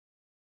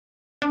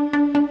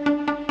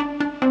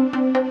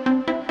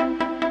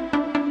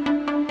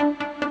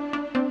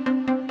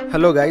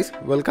Hello guys,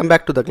 welcome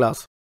back to the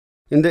class.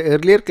 In the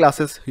earlier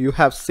classes, you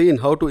have seen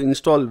how to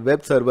install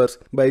web servers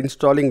by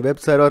installing web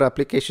server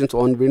applications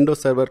on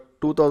Windows Server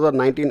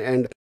 2019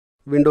 and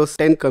Windows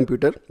 10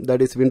 computer,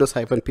 that is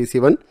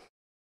Windows-PC1.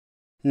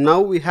 Now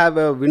we have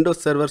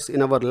Windows servers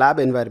in our lab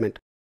environment,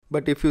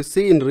 but if you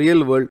see in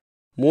real world,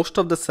 most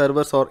of the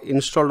servers are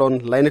installed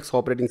on Linux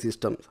operating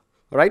systems,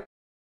 right?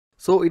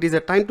 So it is a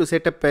time to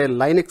set up a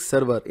Linux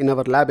server in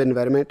our lab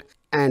environment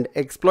and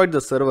exploit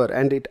the server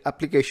and its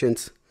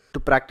applications to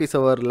practice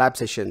our lab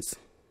sessions.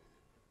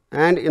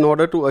 And in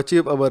order to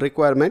achieve our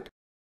requirement,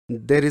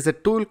 there is a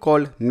tool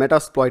called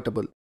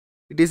Metasploitable.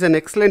 It is an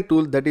excellent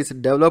tool that is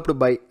developed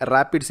by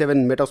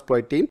Rapid7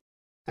 Metasploit team,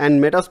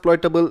 and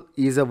Metasploitable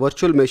is a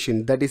virtual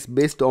machine that is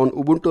based on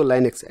Ubuntu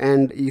Linux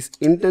and is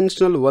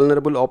intentional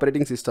vulnerable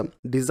operating system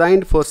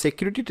designed for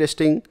security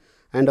testing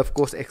and of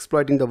course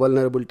exploiting the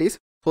vulnerabilities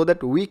so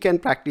that we can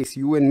practice,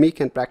 you and me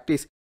can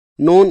practice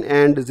known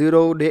and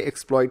zero-day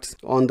exploits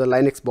on the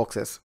Linux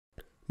boxes.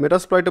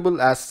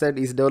 Metasploitable, as said,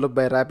 is developed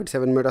by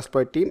Rapid7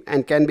 Metasploit team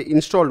and can be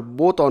installed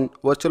both on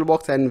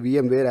VirtualBox and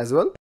VMware as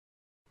well.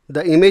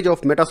 The image of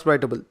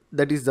Metasploitable,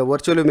 that is the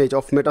virtual image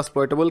of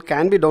Metasploitable,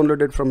 can be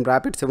downloaded from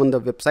Rapid7 the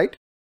website,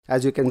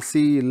 as you can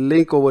see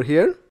link over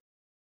here.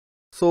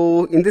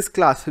 So in this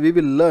class we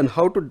will learn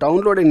how to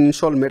download and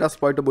install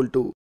Metasploitable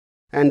 2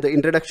 and the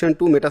introduction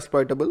to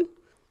Metasploitable.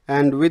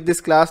 And with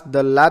this class,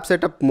 the lab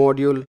setup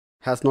module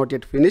has not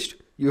yet finished.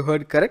 You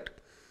heard correct.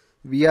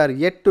 We are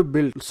yet to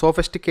build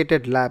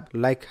sophisticated lab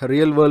like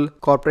real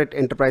world corporate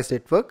enterprise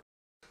network.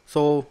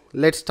 So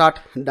let's start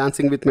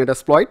dancing with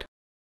Metasploit.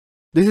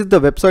 This is the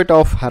website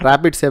of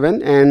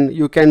Rapid7 and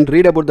you can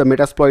read about the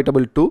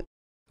Metasploitable 2.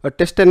 A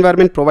test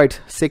environment provides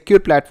secure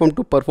platform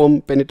to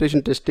perform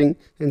penetration testing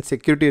and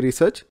security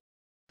research.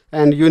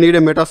 And you need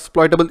a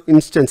Metasploitable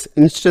instance.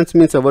 Instance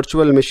means a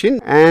virtual machine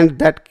and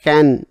that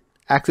can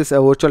access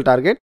a virtual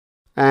target.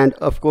 And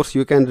of course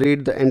you can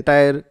read the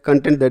entire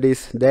content that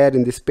is there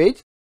in this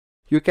page.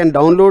 You can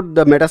download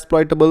the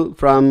Metasploitable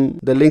from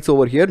the links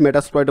over here.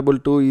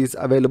 Metasploitable 2 is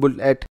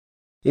available at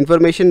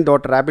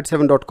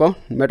information.rapid7.com,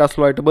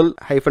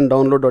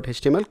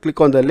 metasploitable-download.html.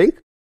 Click on the link,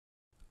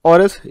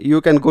 or else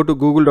you can go to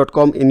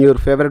google.com in your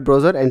favorite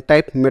browser and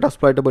type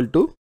Metasploitable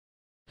 2.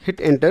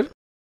 Hit enter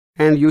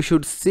and you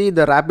should see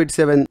the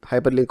Rapid7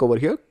 hyperlink over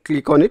here.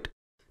 Click on it.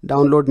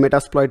 Download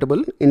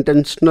Metasploitable,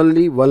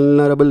 intentionally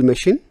vulnerable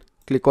machine.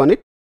 Click on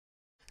it.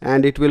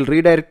 And it will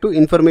redirect to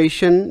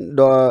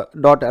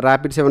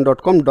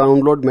information.rapid7.com,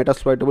 download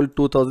Metasploitable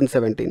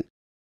 2017.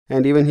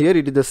 And even here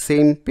it is the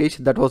same page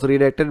that was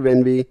redirected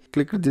when we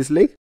clicked this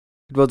link.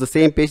 It was the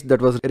same page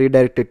that was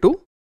redirected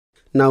to.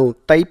 Now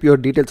type your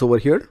details over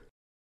here.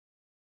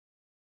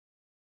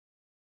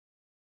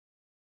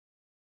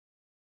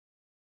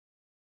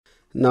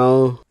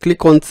 Now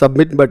click on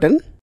submit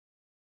button.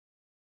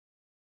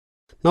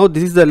 Now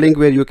this is the link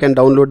where you can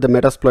download the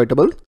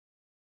Metasploitable.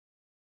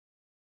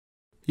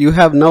 You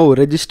have now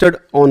registered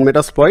on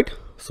Metasploit,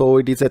 so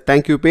it is a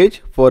thank you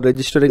page for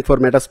registering for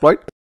Metasploit,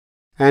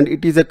 and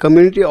it is a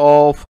community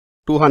of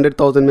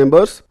 200,000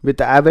 members with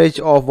an average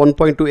of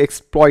 1.2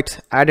 exploits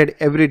added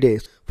every day.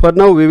 For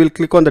now we will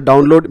click on the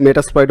download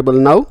Metasploitable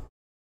now.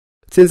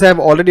 Since I have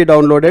already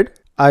downloaded,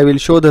 I will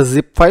show the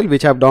zip file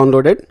which I have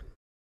downloaded.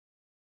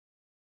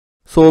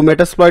 So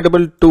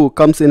Metasploitable 2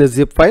 comes in a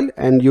zip file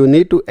and you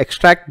need to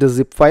extract the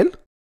zip file.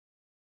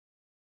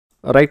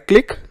 Right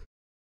click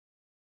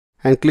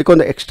and click on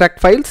the extract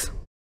files.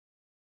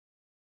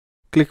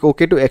 Click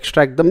OK to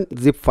extract the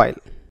zip file.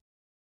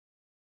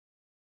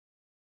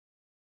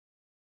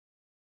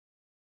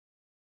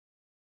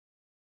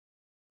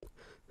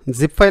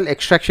 Zip file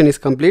extraction is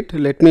complete.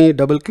 Let me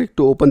double click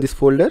to open this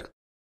folder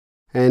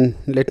and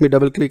let me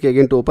double click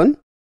again to open.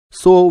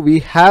 So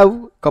we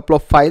have a couple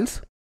of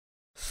files.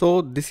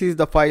 So this is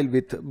the file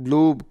with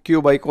blue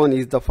cube icon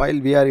is the file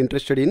we are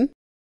interested in.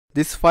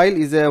 This file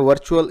is a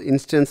virtual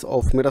instance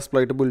of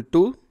Metasploitable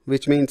 2,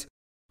 which means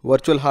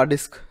virtual hard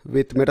disk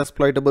with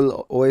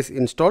Metasploitable OS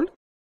installed.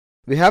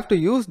 We have to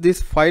use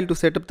this file to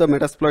set up the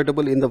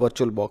Metasploitable in the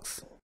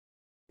VirtualBox.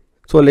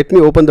 So let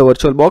me open the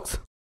VirtualBox.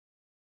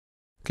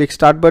 Click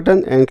start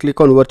button and click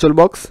on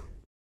VirtualBox.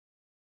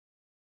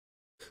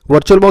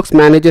 VirtualBox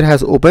manager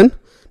has opened.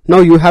 Now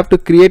you have to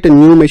create a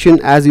new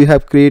machine as you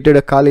have created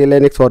a Kali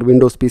Linux or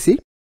Windows PC.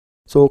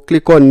 So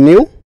click on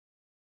new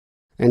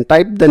and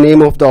type the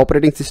name of the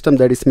operating system,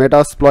 that is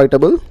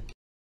Metasploitable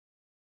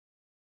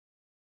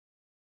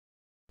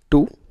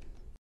 2.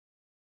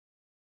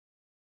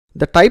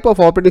 The type of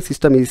operating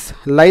system is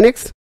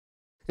Linux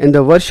and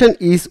the version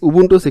is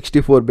Ubuntu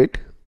 64-bit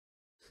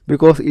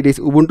because it is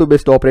Ubuntu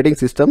based operating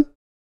system,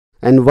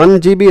 and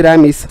 1 GB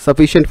RAM is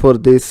sufficient for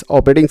this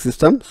operating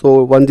system,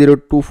 so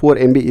 1024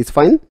 MB is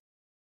fine.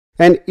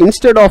 And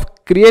instead of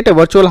create a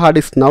virtual hard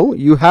disk now,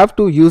 you have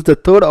to use the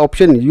third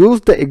option,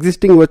 use the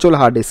existing virtual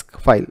hard disk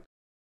file.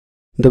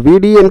 The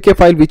VDMK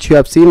file which you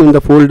have seen in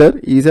the folder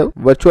is a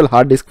virtual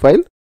hard disk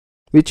file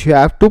which you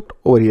have took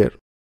over here.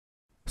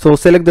 So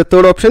select the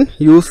third option,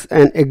 use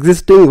an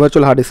existing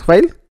virtual hard disk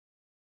file.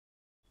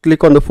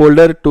 click on the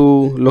folder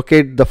to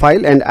locate the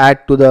file and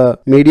add to the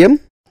medium.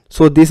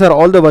 So these are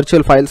all the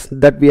virtual files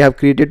that we have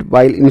created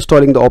while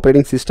installing the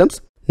operating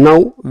systems.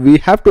 Now we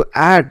have to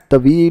add the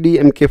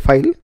VDMK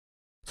file.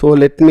 So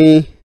let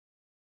me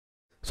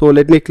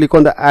click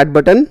on the add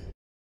button,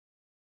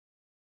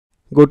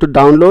 go to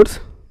downloads,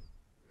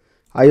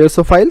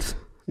 ISO files,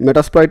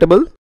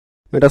 Metasploitable,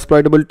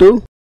 Metasploitable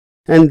 2,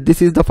 and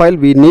this is the file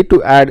we need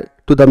to add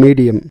to the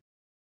medium.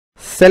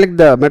 Select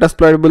the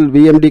Metasploitable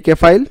VMDK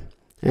file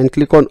and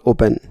click on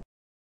open.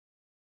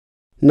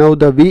 Now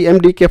the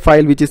VMDK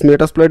file, which is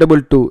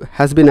Metasploitable 2,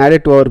 has been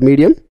added to our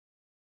medium.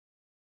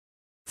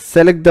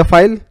 Select the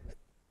file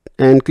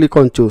and click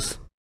on choose.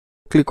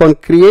 Click on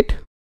create.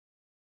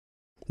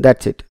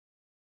 That's it.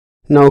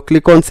 Now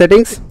click on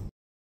settings.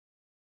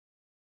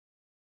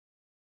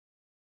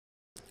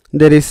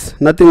 There is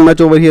nothing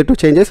much over here to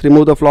changes.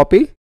 Remove the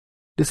floppy.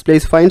 Display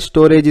is fine.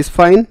 Storage is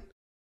fine.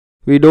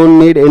 We don't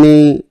need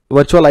any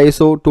virtual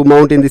ISO to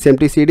mount in this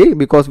empty CD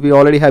because we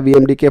already have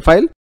VMDK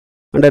file.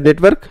 Under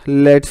network,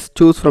 let's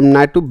choose from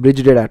NAT to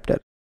bridged adapter.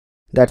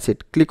 That's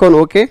it. Click on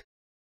OK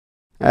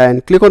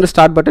and click on the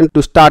start button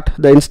to start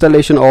the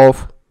installation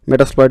of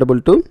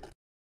Metasploitable 2.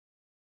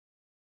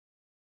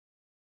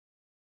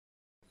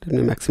 Let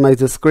me maximize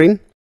the screen.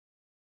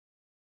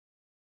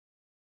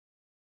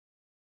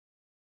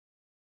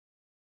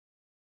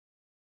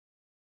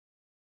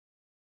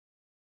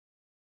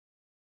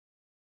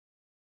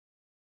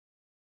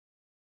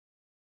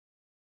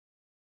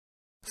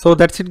 So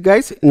that's it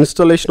guys,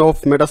 installation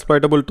of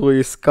Metasploitable 2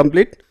 is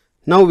complete.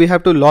 Now we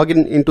have to log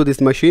in into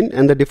this machine,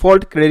 and the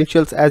default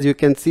credentials, as you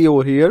can see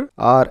over here,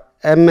 are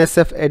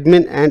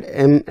msfadmin and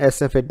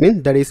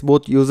msfadmin. That is,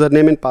 both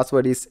username and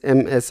password is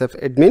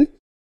msfadmin.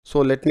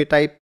 So let me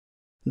type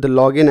the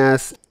login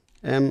as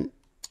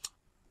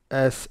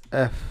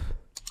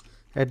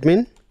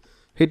msfadmin,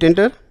 hit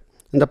enter,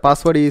 and the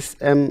password is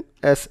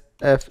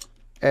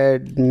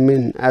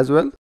msfadmin as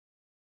well.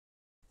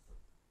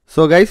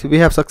 So guys, we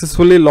have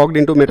successfully logged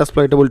into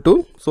Metasploitable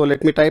 2. So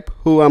let me type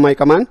who am I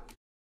command.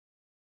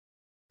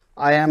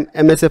 I am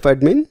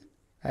msfadmin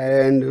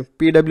and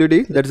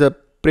pwd, that is a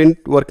print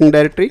working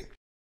directory.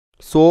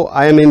 So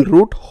I am in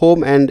root,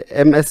 home and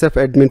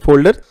msfadmin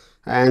folder,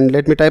 and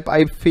let me type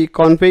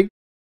ipconfig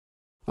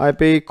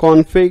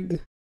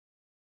ipconfig,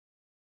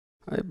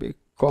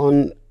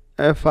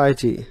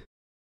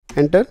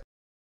 enter.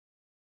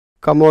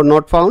 Command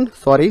not found,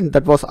 sorry,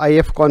 that was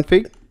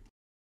ifconfig.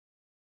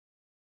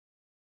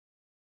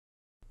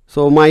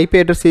 So my IP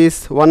address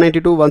is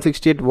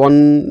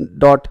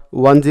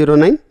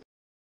 192.168.1.109.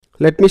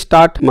 Let me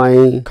start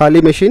my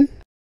Kali machine.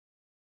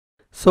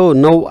 So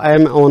now I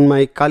am on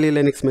my Kali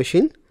Linux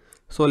machine.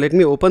 So let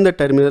me open the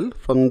terminal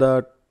from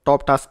the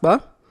top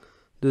taskbar.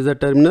 This is the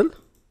terminal.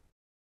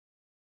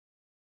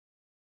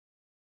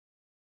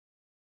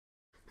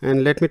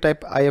 And let me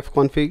type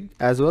ifconfig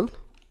as well.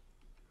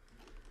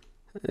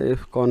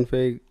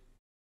 ifconfig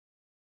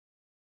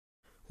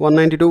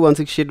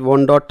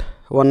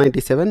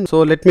 192.168.1.197.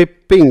 So let me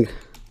ping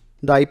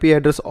the IP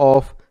address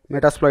of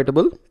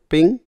Metasploitable,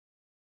 ping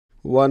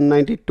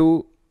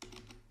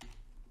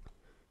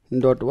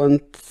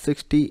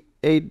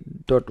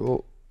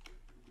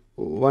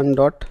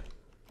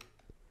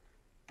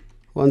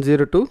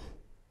 192.168.1.102.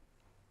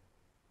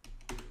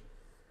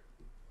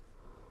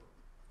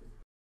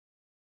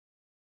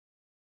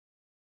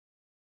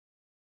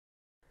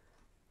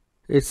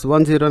 It's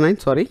 109,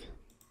 sorry.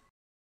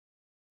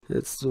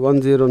 It's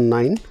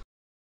 109,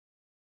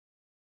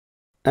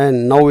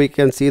 and now we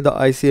can see the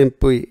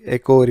ICMP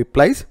echo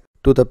replies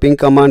to the ping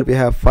command we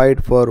have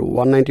fired for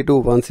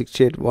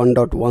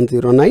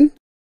 192.168.1.109.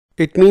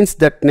 It means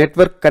that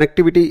network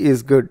connectivity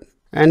is good,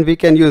 and we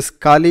can use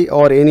Kali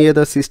or any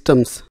other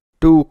systems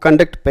to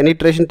conduct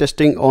penetration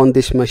testing on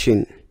this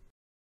machine.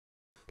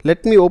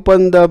 Let me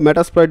open the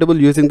Metasploitable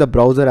using the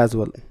browser as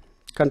well.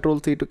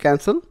 Ctrl C to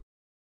cancel.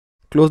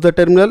 Close the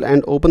terminal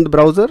and open the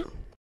browser.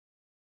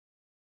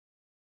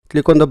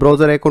 Click on the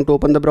browser icon to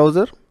open the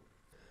browser.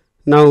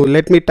 Now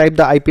let me type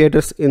the IP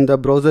address in the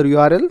browser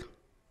URL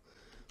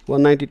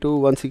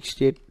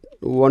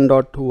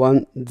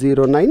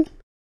 192.168.1.109.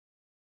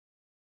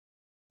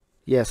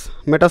 Yes,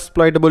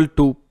 Metasploitable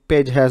 2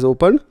 page has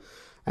opened,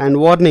 and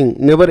warning,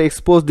 never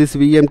expose this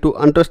VM to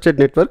untrusted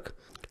network.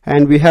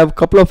 And we have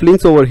couple of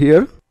links over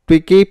here: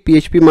 Twiki,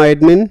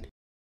 phpMyAdmin,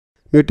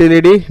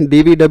 Mutility,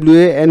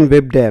 DVWA and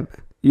WebDAV.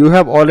 You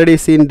have already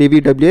seen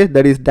DVWA,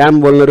 that is damn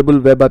vulnerable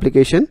web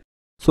application.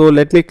 So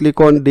let me click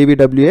on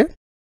DVWA,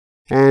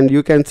 and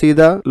you can see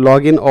the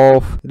login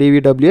of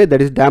DVWA,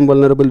 that is damn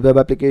vulnerable web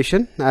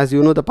application. As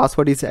you know, the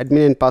password is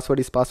admin and password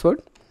is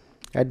password.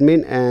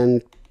 Admin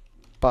and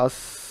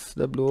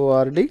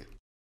password.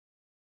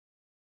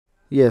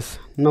 Yes,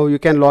 now you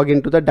can log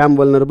into the damn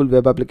vulnerable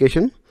web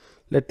application.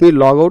 Let me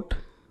log out.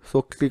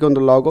 So click on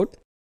the logout,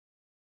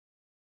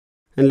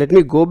 and let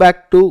me go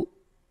back to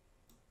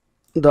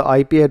the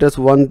IP address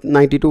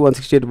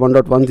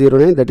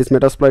 192.168.1.109, that is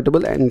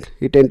Metasploitable, and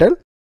hit enter.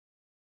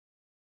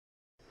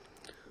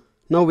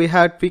 Now we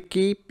had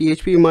Twiki,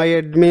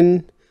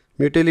 phpMyAdmin,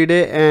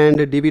 Mutilide and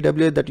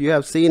DBW that you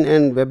have seen,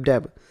 and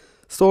WebDev.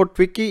 So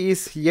Twiki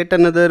is yet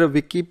another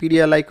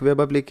Wikipedia-like web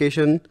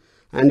application,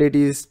 and it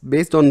is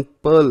based on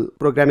Perl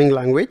programming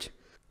language.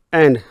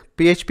 And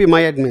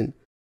PHP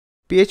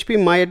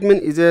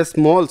PHP is a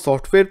small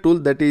software tool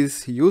that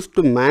is used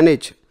to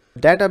manage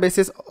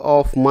databases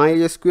of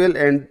MySQL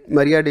and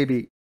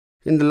MariaDB.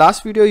 In the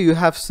last video, you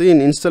have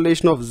seen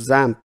installation of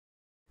XAMPP,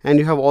 and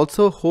you have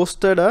also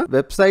hosted a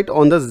website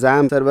on the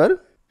XAMPP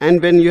server.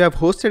 And when you have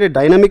hosted a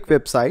dynamic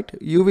website,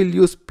 you will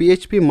use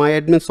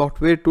PHP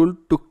software tool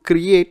to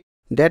create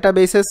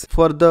databases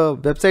for the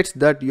websites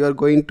that you are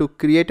going to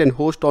create and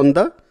host on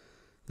the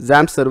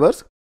XAMPP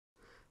servers.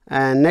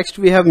 And next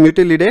we have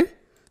Mutilide.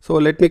 So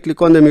let me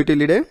click on the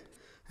Mutilide,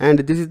 and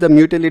this is the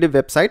Mutilide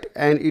website,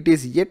 and it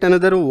is yet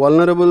another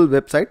vulnerable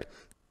website,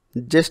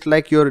 just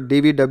like your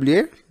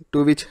DVWA,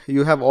 to which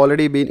you have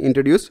already been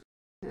introduced.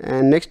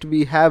 And next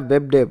we have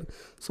WebDev.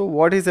 So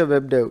what is a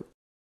WebDev?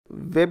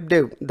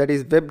 WebDev, that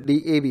is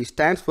WebDAV,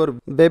 stands for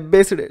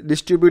Web-Based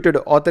Distributed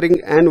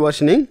Authoring and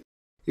Versioning.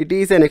 It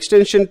is an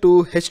extension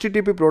to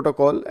HTTP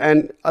protocol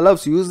and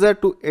allows user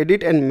to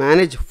edit and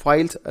manage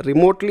files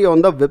remotely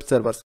on the web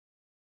servers.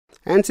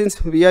 And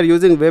since we are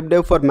using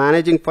WebDev for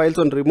managing files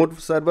on remote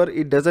server,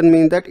 it doesn't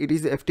mean that it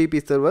is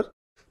FTP server.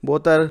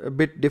 Both are a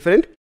bit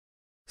different.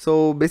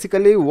 So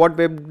basically what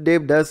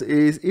WebDev does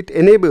is it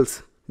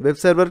enables web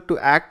server to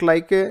act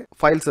like a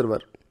file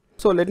server.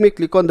 So let me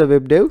click on the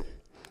WebDev.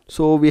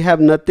 So we have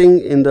nothing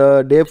in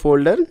the dev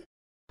folder.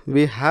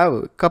 We have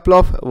a couple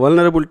of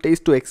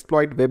vulnerabilities to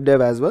exploit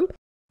WebDev as well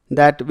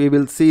that we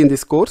will see in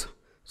this course.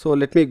 So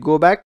let me go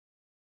back,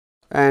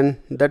 and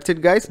that's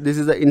it guys. This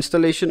is the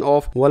installation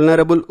of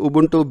vulnerable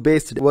Ubuntu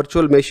based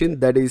virtual machine,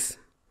 that is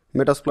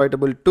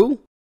Metasploitable 2,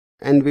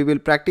 and we will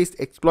practice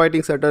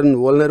exploiting certain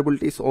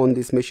vulnerabilities on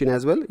this machine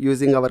as well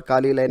using our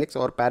Kali Linux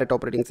or Parrot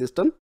operating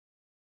system.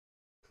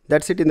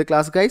 That's it in the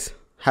class guys.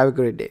 Have a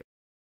great day.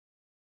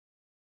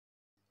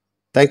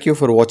 Thank you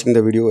for watching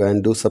the video,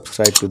 and do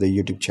subscribe to the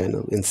YouTube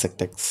channel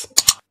INSECTECHS.